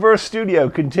Sprueverse studio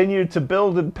continued to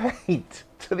build and paint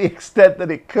to the extent that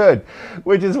it could,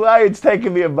 which is why it's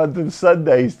taken me a month of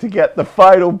Sundays to get the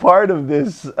final part of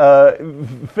this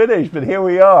finished, but here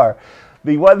we are.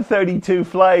 the 132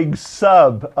 flying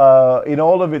sub in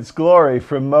all of its glory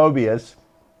from Moebius.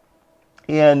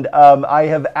 And I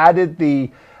have added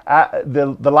the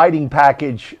lighting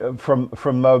package from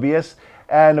Moebius,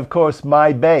 and of course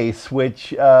my base, which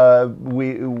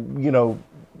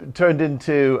turned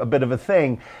into a bit of a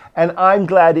thing. And I'm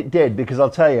glad it did, because I'll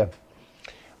tell you,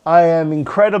 I am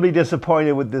incredibly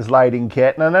disappointed with this lighting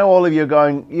kit. And I know all of you are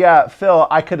going, yeah, Phil,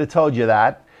 I could have told you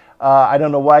that. I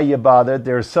don't know why you bothered.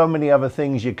 There are so many other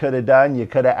things you could have done. You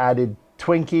could have added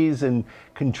Twinkies and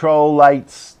control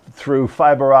lights through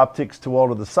fiber optics to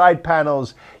all of the side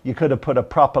panels. You could have put a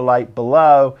proper light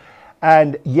below.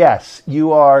 And yes,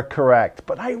 you are correct.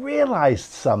 But I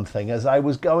realized something as I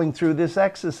was going through this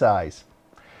exercise.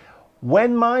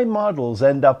 When my models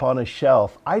end up on a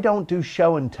shelf, I don't do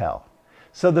show and tell.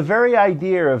 So the very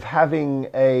idea of having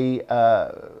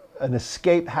an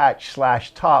escape hatch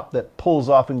 / top that pulls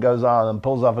off and goes on and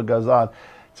pulls off and goes on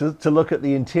to look at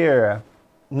the interior,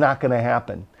 not going to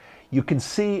happen. You can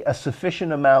see a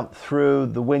sufficient amount through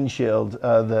the windshield,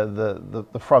 the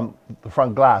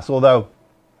front glass, although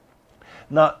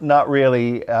not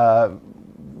really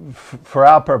for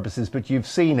our purposes, but you've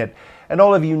seen it. And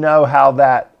all of you know how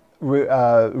that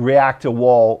reactor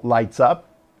wall lights up.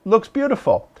 Looks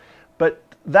beautiful. But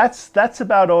that's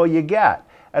about all you get.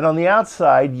 And on the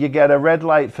outside, you get a red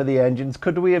light for the engines.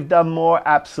 Could we have done more?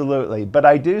 Absolutely. But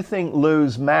I do think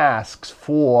Lou's masks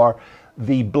for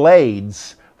the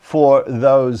blades for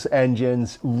those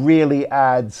engines really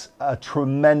adds a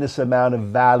tremendous amount of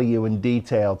value and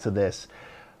detail to this.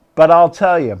 But I'll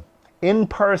tell you, in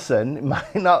person, it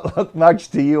might not look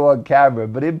much to you on camera,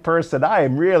 but in person, I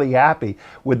am really happy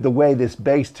with the way this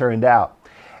base turned out.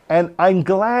 And I'm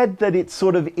glad that it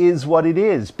sort of is what it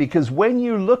is, because when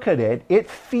you look at it, it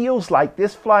feels like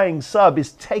this flying sub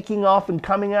is taking off and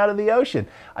coming out of the ocean.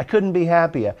 I couldn't be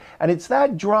happier. And it's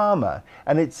that drama,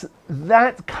 and it's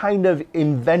that kind of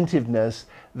inventiveness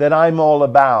that I'm all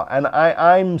about. And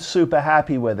I'm super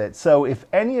happy with it. So if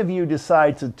any of you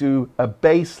decide to do a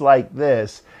base like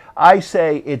this, I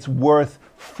say it's worth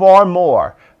far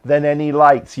more than any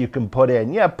lights you can put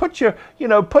in. Yeah,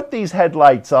 put these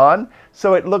headlights on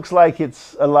so it looks like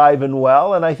it's alive and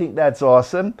well, and I think that's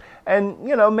awesome. And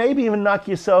maybe even knock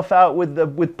yourself out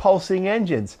with pulsing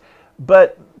engines.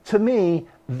 But to me,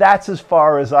 that's as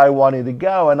far as I wanted to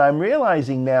go, and I'm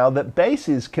realizing now that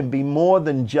bases can be more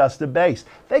than just a base.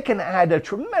 They can add a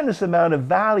tremendous amount of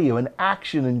value and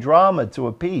action and drama to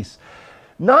a piece.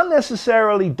 Not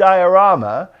necessarily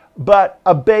diorama, but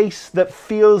a base that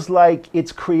feels like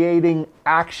it's creating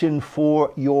action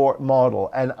for your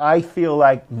model. And I feel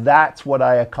like that's what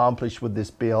I accomplished with this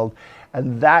build.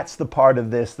 And that's the part of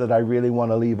this that I really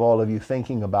want to leave all of you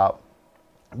thinking about.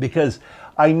 Because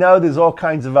I know there's all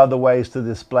kinds of other ways to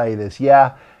display this.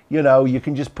 Yeah, you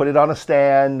can just put it on a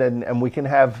stand and we can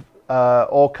have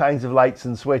all kinds of lights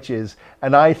and switches.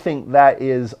 And I think that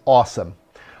is awesome.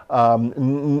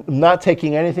 Not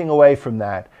taking anything away from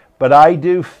that. But I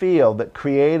do feel that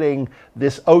creating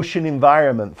this ocean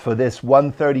environment for this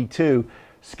 132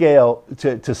 scale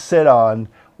to sit on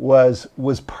was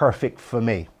perfect for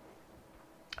me.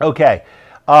 Okay,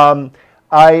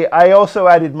 I also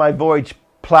added my Voyage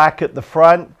plaque at the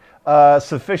front,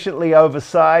 sufficiently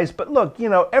oversized. But look,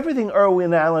 everything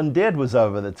Irwin Allen did was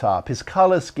over the top. His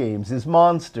color schemes, his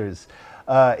monsters,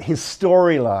 his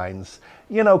storylines.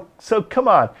 So come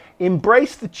on,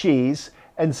 embrace the cheese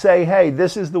and say, hey,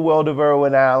 this is the world of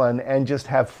Irwin Allen, and just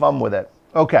have fun with it.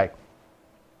 Okay,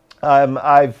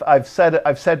 I've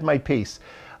said my piece.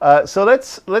 So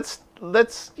let's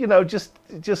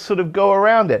just sort of go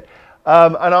around it,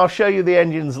 and I'll show you the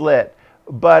engines lit.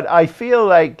 But I feel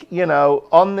like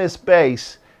on this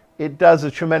base, it does a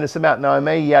tremendous amount. Now I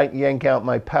may yank out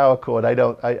my power cord. I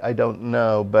don't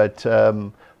know, but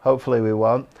hopefully we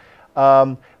won't.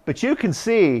 But you can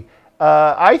see,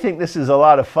 I think this is a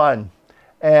lot of fun.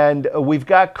 And we've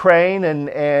got Crane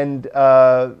and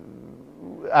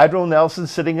Admiral Nelson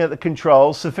sitting at the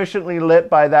controls, sufficiently lit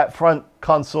by that front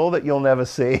console that you'll never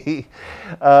see.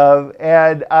 But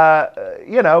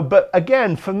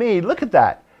again, for me, look at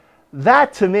that.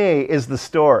 That to me is the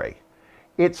story.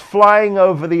 It's flying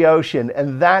over the ocean,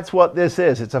 and that's what this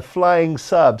is. It's a flying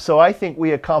sub. So I think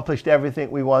we accomplished everything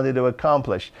we wanted to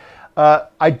accomplish.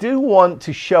 I do want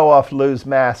to show off Lou's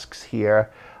masks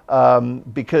here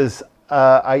because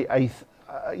I'm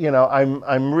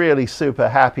really super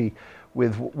happy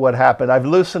with what happened. I've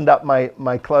loosened up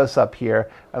my close-up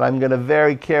here, and I'm going to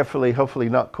very carefully, hopefully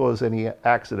not cause any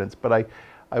accidents, but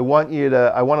I want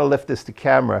to lift this to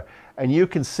camera, and you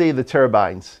can see the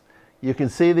turbines. You can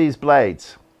see these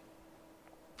blades,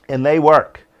 and they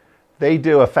work. They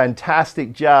do a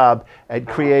fantastic job at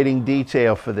creating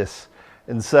detail for this.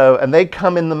 And they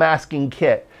come in the masking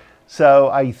kit. So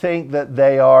I think that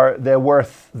they're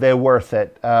worth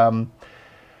it.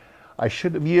 I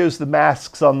should have used the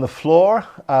masks on the floor.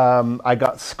 I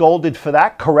got scolded for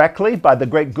that correctly by the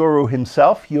great guru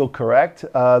himself. You're correct.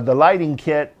 The lighting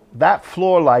kit, that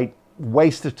floor light,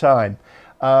 waste of time.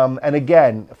 And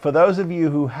again, for those of you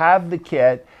who have the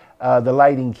kit, the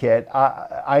lighting kit,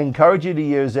 I encourage you to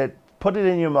use it. Put it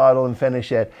in your model and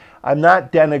finish it. I'm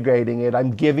not denigrating it. I'm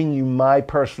giving you my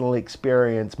personal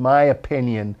experience, my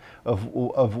opinion of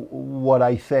what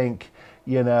I think,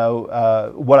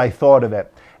 what I thought of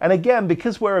it. And again,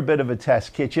 because we're a bit of a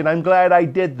test kitchen, I'm glad I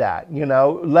did that,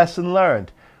 lesson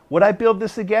learned. Would I build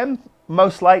this again?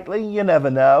 Most likely, you never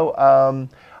know.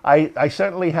 I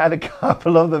certainly had a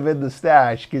couple of them in the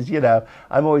stash because,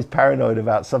 I'm always paranoid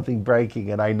about something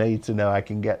breaking and I need to know I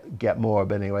can get more.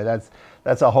 But anyway, that's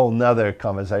a whole nother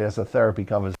conversation. That's a therapy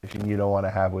conversation you don't want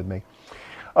to have with me.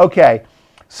 Okay,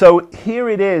 so here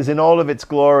it is in all of its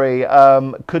glory.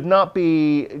 Could not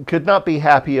be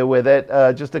happier with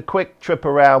it. Just a quick trip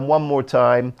around one more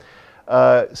time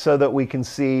so that we can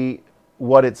see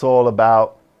what it's all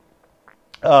about.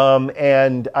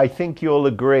 And I think you'll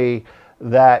agree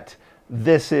that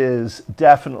this is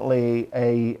definitely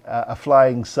a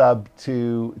flying sub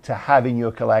to have in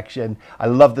your collection. I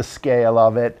love the scale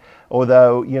of it.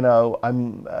 Although,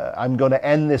 I'm going to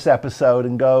end this episode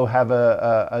and go have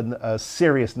a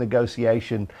serious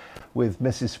negotiation with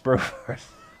Mrs. Spruce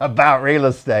about real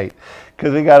estate,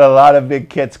 because we got a lot of big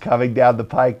kits coming down the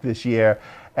pike this year,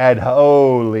 and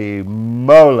holy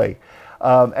moly.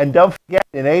 And don't forget,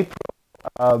 in April,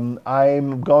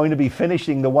 I'm going to be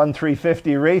finishing the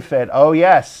 1350 refit. Oh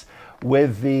yes,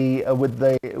 with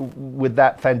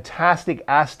that fantastic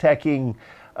Aztecing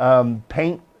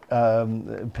paint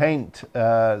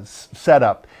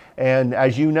setup. And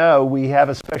as you know, we have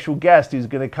a special guest who's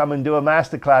going to come and do a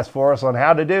masterclass for us on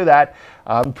how to do that.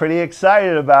 I'm pretty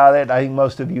excited about it. I think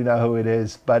most of you know who it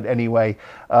is. But anyway,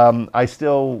 I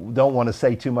still don't want to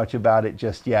say too much about it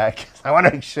just yet, because I want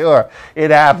to make sure it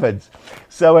happens.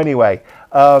 So anyway,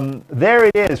 there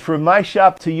it is, from my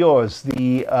shop to yours,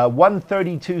 the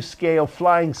 132 scale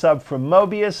flying sub from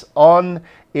Moebius on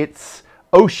its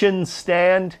ocean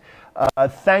stand.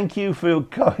 Thank you for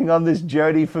going on this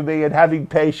journey for me and having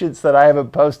patience that I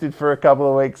haven't posted for a couple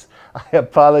of weeks. I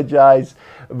apologize,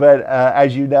 but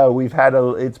as you know,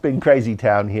 it's been crazy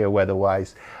town here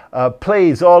weather-wise.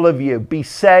 Please, all of you, be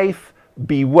safe,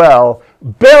 be well,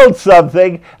 build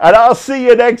something, and I'll see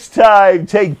you next time.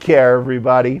 Take care,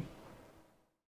 everybody.